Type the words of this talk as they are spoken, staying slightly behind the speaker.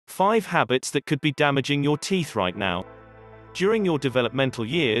5 habits that could be damaging your teeth right now. During your developmental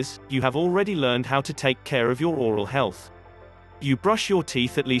years, you have already learned how to take care of your oral health. You brush your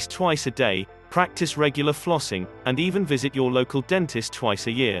teeth at least twice a day, practice regular flossing, and even visit your local dentist twice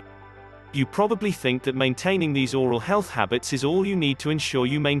a year. You probably think that maintaining these oral health habits is all you need to ensure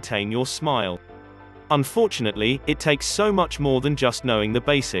you maintain your smile. Unfortunately, it takes so much more than just knowing the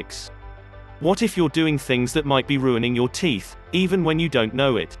basics. What if you're doing things that might be ruining your teeth, even when you don't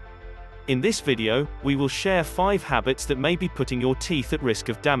know it? In this video, we will share 5 habits that may be putting your teeth at risk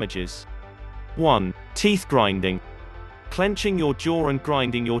of damages. 1. Teeth grinding. Clenching your jaw and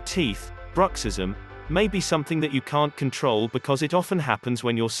grinding your teeth, bruxism, may be something that you can't control because it often happens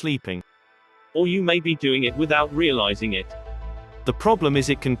when you're sleeping. Or you may be doing it without realizing it. The problem is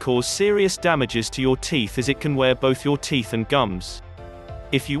it can cause serious damages to your teeth as it can wear both your teeth and gums.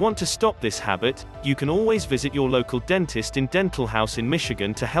 If you want to stop this habit, you can always visit your local dentist in Dental House in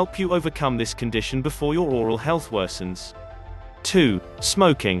Michigan to help you overcome this condition before your oral health worsens. 2.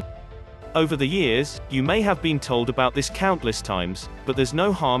 Smoking. Over the years, you may have been told about this countless times, but there's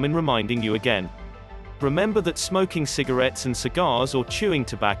no harm in reminding you again. Remember that smoking cigarettes and cigars or chewing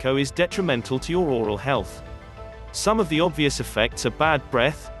tobacco is detrimental to your oral health. Some of the obvious effects are bad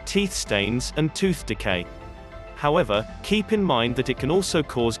breath, teeth stains, and tooth decay. However, keep in mind that it can also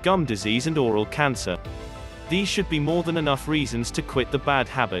cause gum disease and oral cancer. These should be more than enough reasons to quit the bad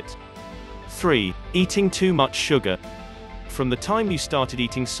habit. 3. Eating too much sugar. From the time you started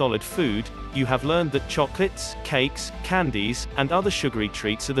eating solid food, you have learned that chocolates, cakes, candies, and other sugary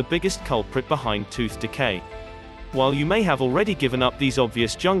treats are the biggest culprit behind tooth decay. While you may have already given up these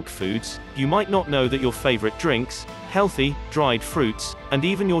obvious junk foods, you might not know that your favorite drinks, healthy, dried fruits, and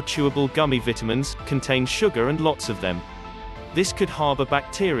even your chewable gummy vitamins, contain sugar and lots of them. This could harbor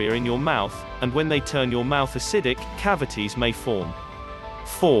bacteria in your mouth, and when they turn your mouth acidic, cavities may form.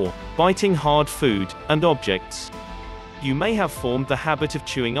 4. Biting hard food and objects. You may have formed the habit of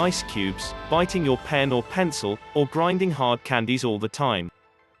chewing ice cubes, biting your pen or pencil, or grinding hard candies all the time.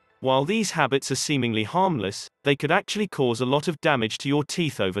 While these habits are seemingly harmless, they could actually cause a lot of damage to your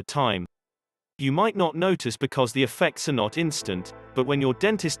teeth over time. You might not notice because the effects are not instant, but when your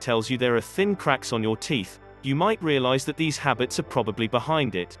dentist tells you there are thin cracks on your teeth, you might realize that these habits are probably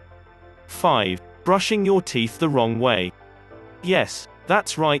behind it. 5. Brushing your teeth the wrong way. Yes,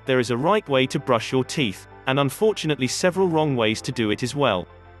 that's right, there is a right way to brush your teeth, and unfortunately several wrong ways to do it as well.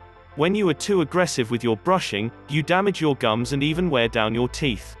 When you are too aggressive with your brushing, you damage your gums and even wear down your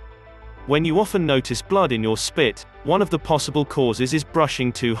teeth. When you often notice blood in your spit, one of the possible causes is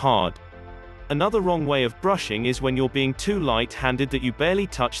brushing too hard. Another wrong way of brushing is when you're being too light-handed that you barely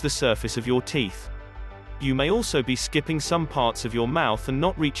touch the surface of your teeth. You may also be skipping some parts of your mouth and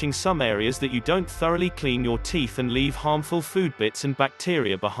not reaching some areas that you don't thoroughly clean your teeth and leave harmful food bits and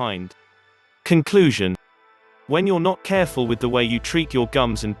bacteria behind. Conclusion. When you're not careful with the way you treat your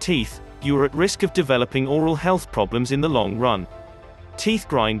gums and teeth, you are at risk of developing oral health problems in the long run. Teeth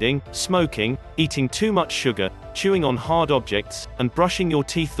grinding, smoking, eating too much sugar, chewing on hard objects, and brushing your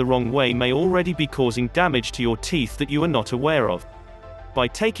teeth the wrong way may already be causing damage to your teeth that you are not aware of. By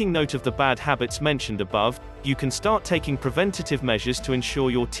taking note of the bad habits mentioned above, you can start taking preventative measures to ensure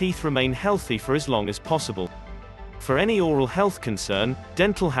your teeth remain healthy for as long as possible. For any oral health concern,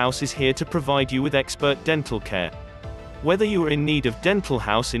 Dental House is here to provide you with expert dental care. Whether you are in need of Dental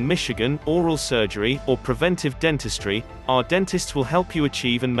House in Michigan, oral surgery, or preventive dentistry, our dentists will help you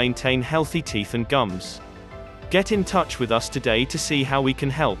achieve and maintain healthy teeth and gums. Get in touch with us today to see how we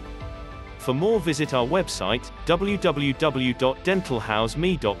can help. For more, visit our website,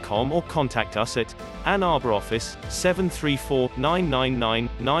 www.dentalhouseme.com, or contact us at Ann Arbor Office,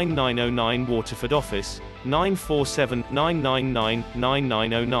 734-999-9909, Waterford Office,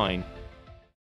 947-999-9909.